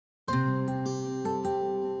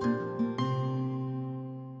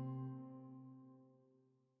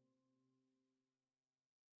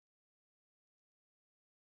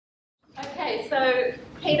so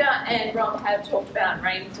Peter and Rob have talked about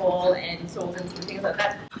rainfall and sorghums and things like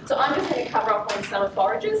that. So I'm just going to cover off on summer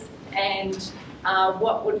forages and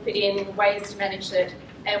what would fit in, ways to manage it,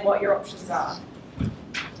 and what your options are.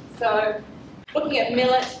 So looking at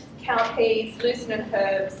millet, cowpeas, lucerne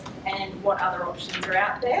herbs, and what other options are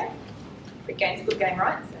out there. Quick game's a good game,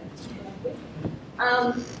 right?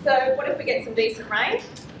 So what if we get some decent rain?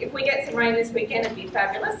 If we get some rain this weekend, it'd be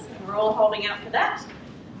fabulous, and we're all holding out for that.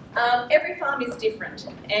 Every farm is different,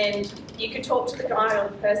 and you could talk to the guy or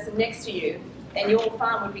the person next to you, and your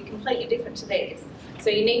farm would be completely different to theirs. So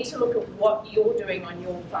you need to look at what you're doing on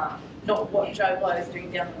your farm, not what Joe Blow is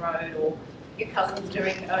doing down the road or your cousin's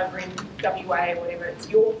doing over in WA or whatever. It's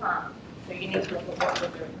your farm, so you need to look at what you're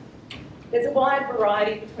doing. There's a wide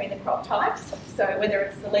variety between the crop types, so whether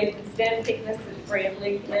it's the leaf and stem thickness, the degree of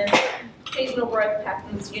leafiness, seasonal growth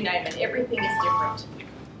patterns, you name it, everything is different.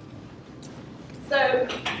 So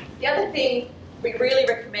the other thing we really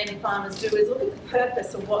recommend farmers do is look at the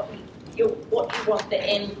purpose of what you want the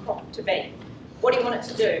end crop to be. What do you want it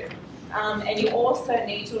to do? And you also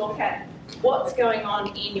need to look at what's going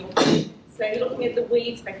on in your paddock. So you're looking at the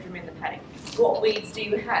weed spectrum in the paddock. What weeds do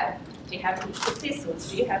you have? Do you have heaps of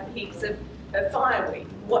thistles? Do you have heaps of fireweed?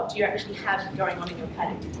 What do you actually have going on in your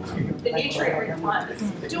paddock? The nutrient requirements.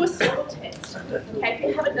 Do a soil test. Okay, if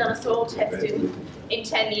you haven't done a soil test in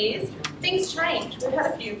 10 years, things change. We've had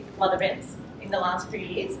a few flood events in the last few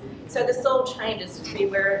years. So the soil changes, to be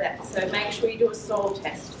aware of that. So make sure you do a soil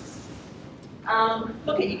test.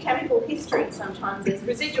 Look at your chemical history. Sometimes there's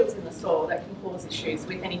residuals in the soil that can cause issues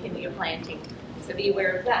with anything that you're planting. So be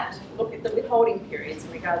aware of that. Look at the withholding periods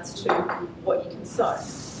in regards to what you can sow.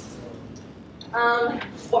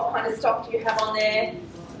 What kind of stock do you have on there?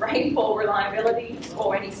 Rainfall reliability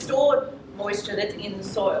or any stored moisture that's in the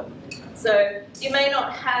soil. So you may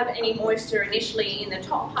not have any moisture initially in the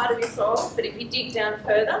top part of your soil, but if you dig down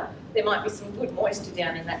further, there might be some good moisture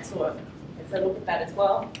down in that soil. So look at that as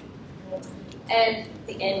well. And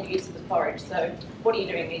the end use of the forage. So what are you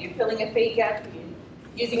doing? Are you filling a feed gap? Are you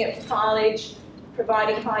using it for silage?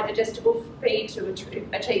 Providing high digestible feed to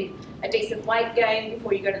achieve a decent weight gain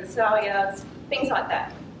before you go to the sale yards? Things like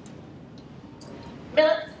that.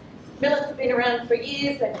 Millets. Millets have been around for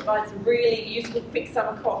years. They provide some really useful quick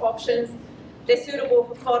summer crop options. They're suitable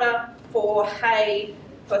for fodder, for hay,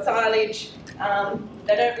 for silage.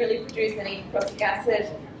 They don't really produce any prussic acid,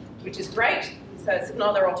 which is great. So it's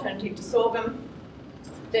another alternative to sorghum.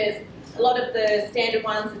 There's a lot of the standard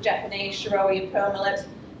ones, the Japanese, Shiroe, pearl millet.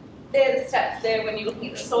 They're the stats there when you're looking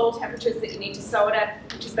at the soil temperatures that you need to sow it at,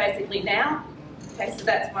 which is basically now. Okay, so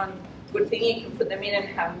that's one good thing. You can put them in and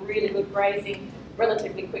have really good grazing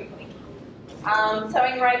relatively quickly.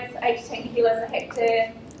 Sowing rates, 8 to 10 kilos a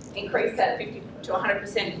hectare. Increase that 50 to 100%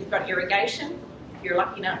 if you've got irrigation, if you're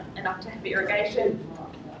lucky enough to have irrigation.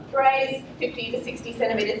 Graze 50 to 60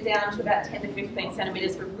 centimetres down to about 10 to 15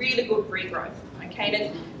 centimetres for really good regrowth. Okay,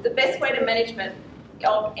 and the best way to management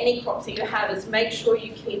of any crops that you have is make sure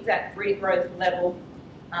you keep that regrowth level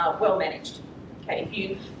well managed. Okay, if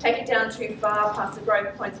you take it down too far past the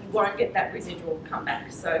growth points, you won't get that residual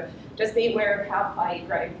comeback. So just be aware of how far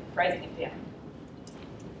you're grazing it down.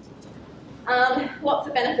 Lots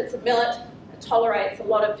of benefits of millet. It tolerates a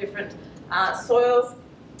lot of different soils.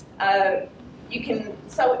 You can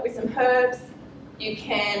sow it with some herbs. You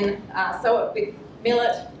can sow it with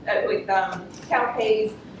millet, with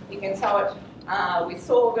cowpeas. You can sow it with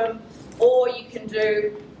sorghum, or you can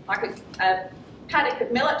do like a paddock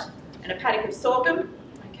of millet and a paddock of sorghum.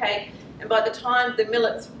 Okay, and by the time the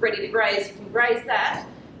millet's ready to graze, you can graze that,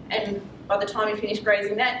 and by the time you finish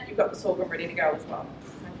grazing that, you've got the sorghum ready to go as well.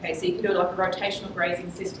 Okay, so you can do like a rotational grazing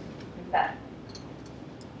system with that.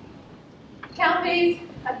 Cowpeas,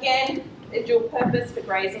 again, they're dual purpose for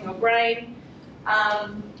grazing or grain.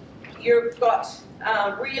 You've got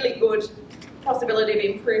really good possibility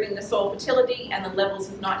of improving the soil fertility and the levels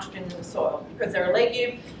of nitrogen in the soil. Because they're a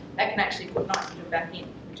legume, they can actually put nitrogen back in,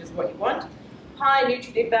 which is what you want. High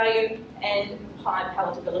nutritive value and high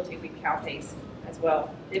palatability with cowpeas as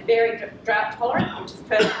well. They're very drought tolerant, which is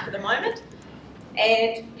perfect for the moment.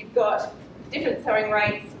 And you've got different sowing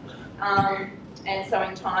rates and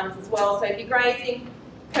sowing times as well. So if you're grazing,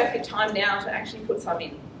 perfect time now to actually put some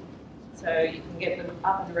in. So you can get them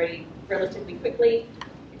up and ready relatively quickly.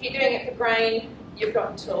 If you're doing it for grain, you've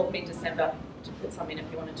got until mid-December to put some in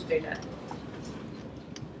if you wanted to do that.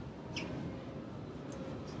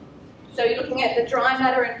 So you're looking at the dry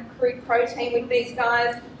matter and crude protein with these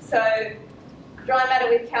guys. So dry matter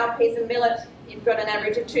with cowpeas and millet, you've got an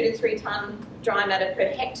average of 2 to 3 tonne dry matter per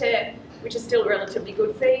hectare, which is still relatively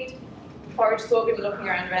good feed. Forage sorghum, you're looking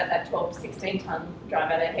around about that 12 to 16 tonne dry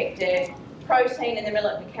matter hectare. protein in the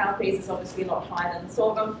millet and the cowpeas is obviously a lot higher than the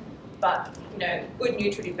sorghum, but good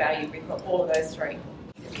nutritive value with all of those three.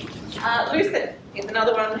 Lucerne is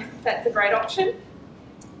another one that's a great option.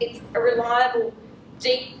 It's a reliable,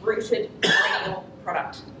 deep-rooted perennial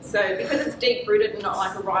product. So because it's deep-rooted and not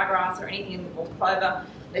like a ryegrass or anything or clover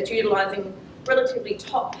that's utilising relatively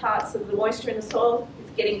top parts of the moisture in the soil,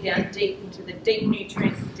 it's getting down deep into the deep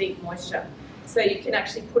nutrients, deep moisture. So you can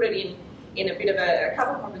actually put it in a bit of a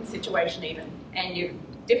cover cropping situation even, and your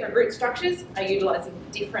different root structures are utilising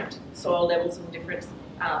different soil levels and different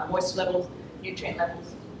moisture levels, nutrient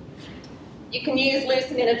levels. You can use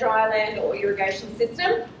lucerne in a dry land or irrigation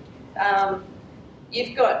system.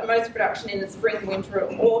 You've got most production in the spring, winter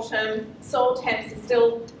or autumn. Soil temps are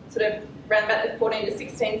still sort of around about the 14 to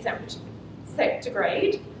 16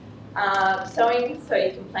 centigrade sowing, so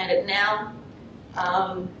you can plant it now.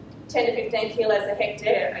 10 to 15 kilos a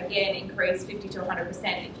hectare, again increase 50 to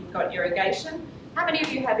 100% if you've got irrigation. How many of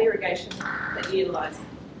you have irrigation that you utilise?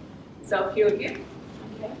 So a few of you.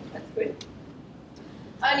 Okay, that's good.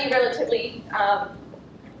 Only relatively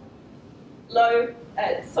low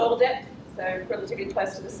soil depth, so relatively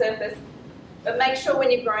close to the surface. But make sure when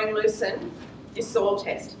you're growing lucerne, you soil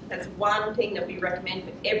test. That's one thing that we recommend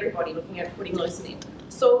for everybody looking at putting lucerne in.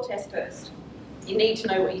 Soil test first. You need to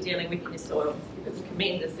know what you're dealing with in your soil because it can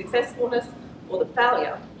mean the successfulness or the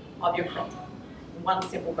failure of your crop in one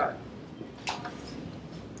simple go.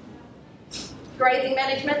 Grazing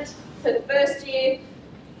management. So the first year,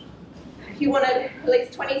 you want it at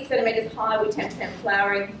least 20 centimetres high with 10%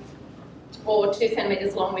 flowering, or 2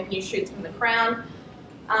 centimetres long with new shoots from the crown.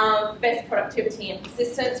 Best productivity and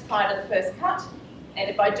persistence prior to the first cut.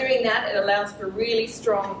 And by doing that, it allows for really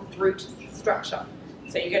strong root structure.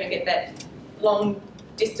 So you're going to get that long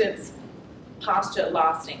distance pasture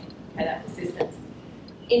lasting, okay, that persistence.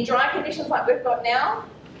 In dry conditions like we've got now,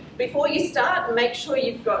 before you start, make sure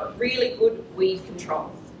you've got really good weed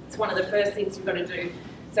control. It's one of the first things you've got to do.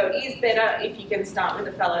 So it is better if you can start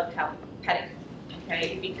with a fallow paddock. Okay,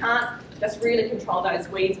 if you can't, just really control those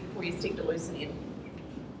weeds before you stick the lucerne in.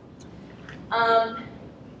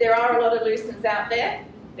 There are a lot of lucernes out there.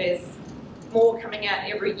 There's more coming out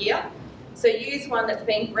every year. So use one that's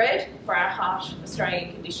been bred for our harsh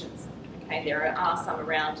Australian conditions. Okay, there are some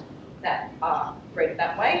around that are bred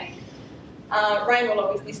that way. Rain will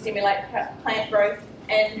obviously stimulate plant growth,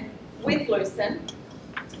 and with lucerne,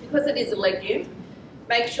 because it is a legume,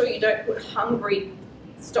 make sure you don't put hungry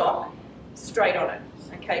stock straight on it,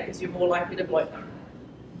 okay, because you're more likely to bloat them.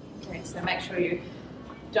 Okay, so make sure you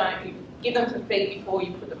give them some feed before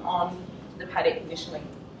you put them on the paddock initially.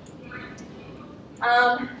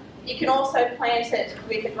 You can also plant it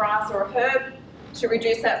with a grass or a herb to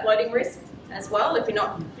reduce that bloating risk as well if you're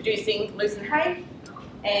not producing lucerne hay,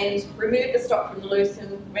 and remove the stock from the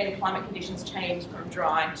lucerne when climate conditions change from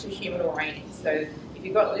dry to humid or rainy. So if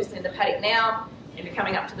you've got lucerne in the paddock now and you're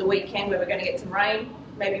coming up to the weekend where we're going to get some rain,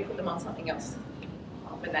 maybe put them on something else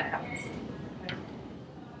when that happens. Okay.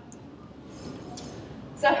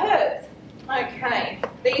 So herbs. Okay,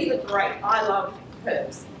 these are great. I love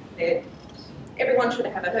herbs. Everyone should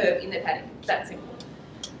have a herb in their paddock. It's that simple.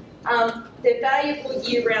 They're valuable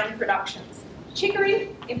year-round productions. Chicory,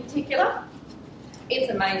 in particular, it's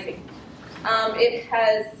amazing. It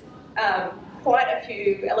has quite a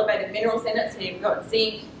few elevated minerals in it. So you've got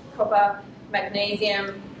zinc, copper,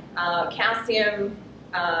 magnesium, calcium,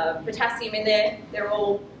 potassium in there. They're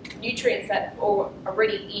all nutrients that are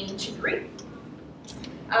already in chicory.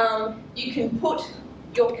 You can put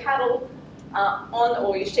your cattle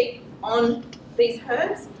or your sheep on these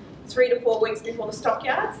herbs 3 to 4 weeks before the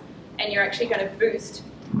stockyards, and you're actually going to boost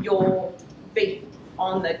your beef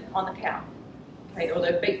on the cow, okay, or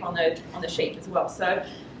the beef on the sheep as well. So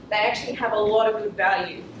they actually have a lot of good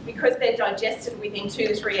value because they're digested within 2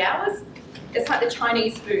 to 3 hours. It's like the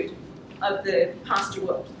Chinese food of the pasture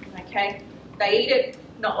world. Okay, they eat it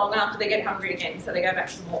not long after they get hungry again, so they go back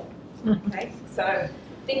for more. Okay, so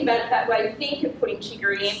think about it that way. Think of putting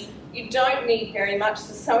chicory in. You don't need very much.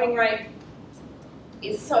 The sowing rate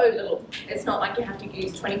is so little. It's not like you have to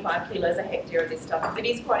use 25 kilos a hectare of this stuff. It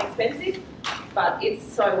is quite expensive, but it's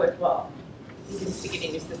so worthwhile. You can stick it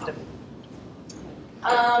in your system.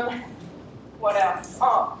 What else?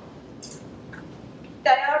 Oh, they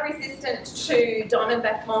are resistant to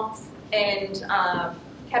diamondback moths and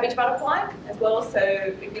cabbage butterfly as well. So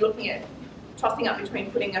if you're looking at tossing up between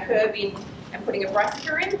putting a herb in and putting a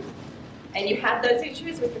brassica in, and you have those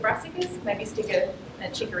issues with the brassicas, maybe stick a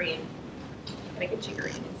chicory in. Make a chicory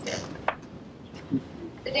in instead.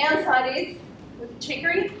 The downside is, with the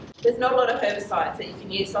chicory, there's not a lot of herbicides that you can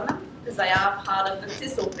use on them because they are part of the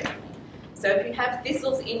thistle family. So if you have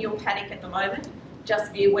thistles in your paddock at the moment,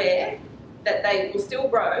 just be aware that they will still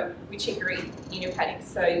grow with chicory in your paddock.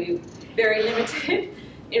 So you're very limited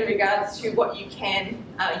in regards to what you can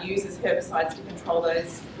use as herbicides to control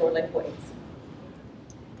those broadleaf weeds.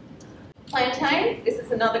 Plantain, this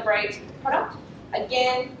is another great product.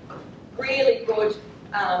 Again, really good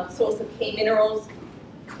source of key minerals.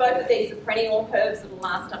 Both of these are perennial herbs that will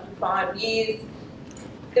last up to 5 years.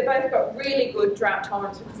 They've both got really good drought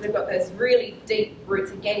tolerance because they've got those really deep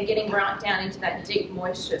roots, again, getting right down into that deep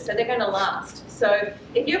moisture. So they're going to last. So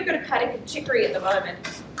if you've got a paddock of chicory at the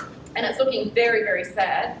moment and it's looking very, very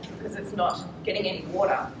sad because it's not getting any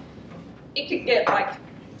water, it could get like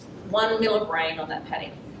 1 mil of rain on that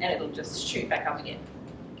paddock and it'll just shoot back up again.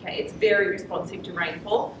 Okay, it's very responsive to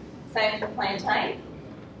rainfall. Same with plantain.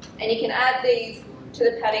 And you can add these to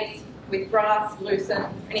the paddocks with grass,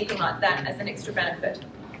 lucerne, anything like that as an extra benefit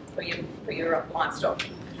for your livestock.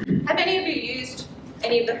 Have any of you used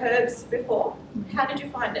any of the herbs before? How did you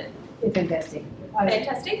find it? They're fantastic.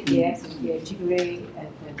 Fantastic? Yes, yeah, chicory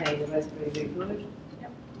and plantain, the raspberry, very good.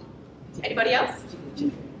 Yep. Anybody else?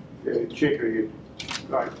 Yeah, chicory,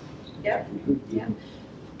 right. Yep. Yeah.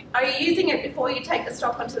 Are you using it before you take the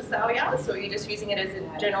stock onto the sale yards, or are you just using it as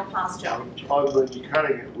a general pasture? I've been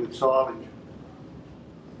cutting it with silage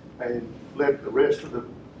and let the rest of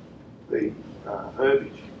the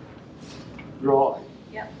herbage dry.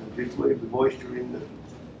 Yep. And just leave the moisture in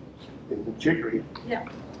the chicory. Yep.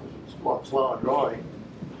 It's quite slow drying.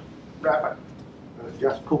 Wrap it, and it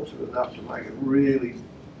just cooks it enough to make it really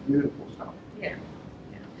beautiful stuff. Yeah.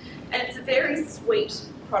 Yeah. And it's a very sweet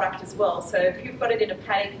product as well. So if you've got it in a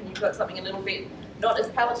paddock and you've got something a little bit not as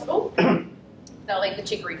palatable, they'll eat the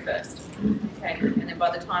chicory first. Okay. And then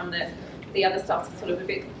by the time the other stuff's sort of a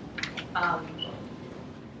bit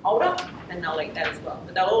older, then they'll eat that as well.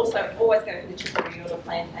 But they'll also always go for the chicory or the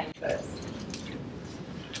plantain first.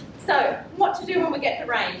 So, what to do when we get the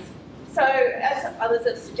rains? So, as others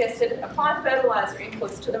have suggested, apply fertiliser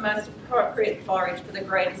inputs to the most appropriate forage for the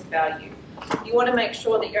greatest value. You want to make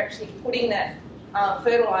sure that you're actually putting that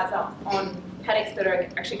fertiliser on paddocks that are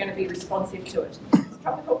actually going to be responsive to it.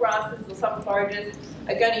 Tropical grasses or some forages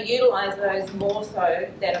are going to utilise those more so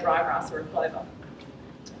than a ryegrass or a clover.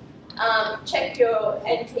 Check your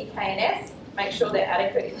NPK and S, make sure they're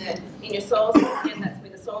adequate in your soils, and that's where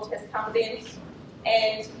the soil test comes in,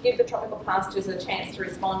 and give the tropical pastures a chance to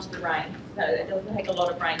respond to the rain. So it doesn't take a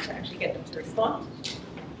lot of rain to actually get them to respond.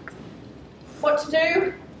 What to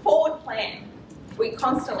do? Forward plan. We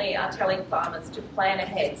constantly are telling farmers to plan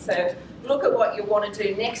ahead. So look at what you want to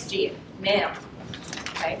do next year, now.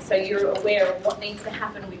 Okay, so you're aware of what needs to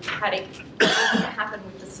happen with your paddock, what needs to happen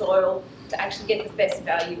with the soil to actually get the best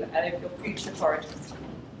value out of your future forages.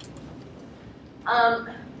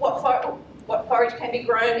 What forage can be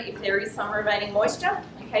grown if there is some remaining moisture?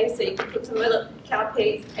 Okay, so you can put some little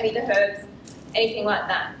cowpeas, any of the herbs, anything like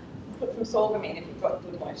that. Put some sorghum in if you've got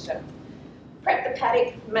good moisture. Prep the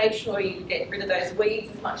paddock, make sure you get rid of those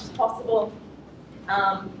weeds as much as possible.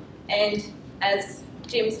 And as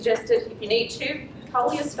Jim suggested, if you need to,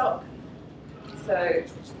 cull your stock. So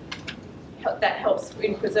that helps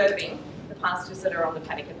in preserving the pastures that are on the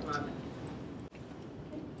paddock at the moment.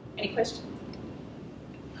 Any questions?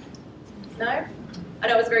 No? I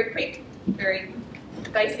know it was very quick, very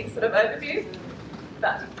basic sort of overview,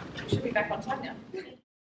 but we should be back on time now.